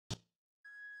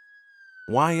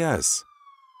Why us?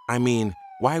 I mean,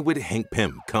 why would Hank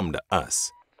Pym come to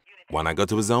us? Why not go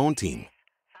to his own team?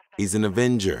 He's an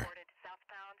Avenger.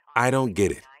 I don't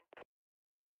get it.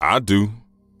 I do.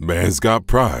 Man's got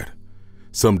pride.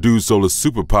 Some dude stole his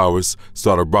superpowers,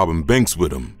 started robbing banks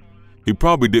with him. He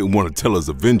probably didn't want to tell his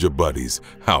Avenger buddies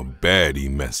how bad he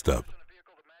messed up.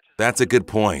 That's a good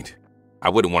point. I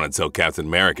wouldn't want to tell Captain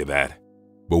America that.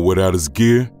 But without his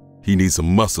gear, he needs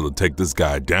some muscle to take this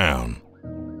guy down.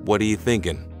 What are you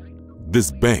thinking?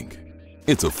 This bank,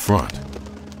 it's a front.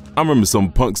 I remember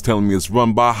some punks telling me it's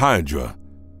run by Hydra.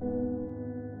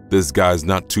 This guy's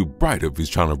not too bright if he's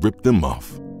trying to rip them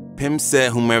off. Pym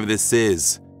said whomever this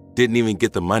is didn't even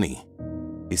get the money.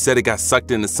 He said it got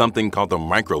sucked into something called the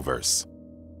Microverse.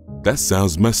 That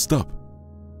sounds messed up.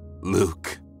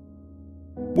 Luke.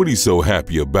 What are you so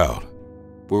happy about?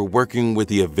 We're working with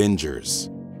the Avengers.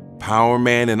 Power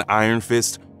Man and Iron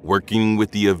Fist working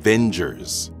with the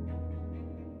Avengers.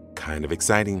 Kind of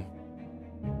exciting.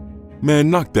 Man,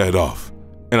 knock that off.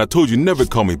 And I told you never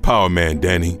call me Power Man,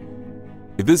 Danny.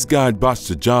 If this guy botched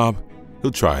the job,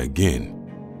 he'll try again.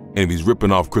 And if he's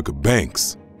ripping off crooked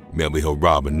banks, maybe he'll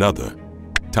rob another.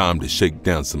 Time to shake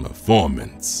down some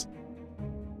informants.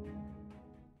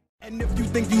 And if you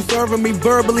think you serving me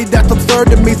verbally, that's absurd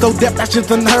to me. So deaf, that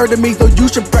shit's unheard of me. So you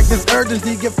should practice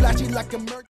urgency, get flashy like a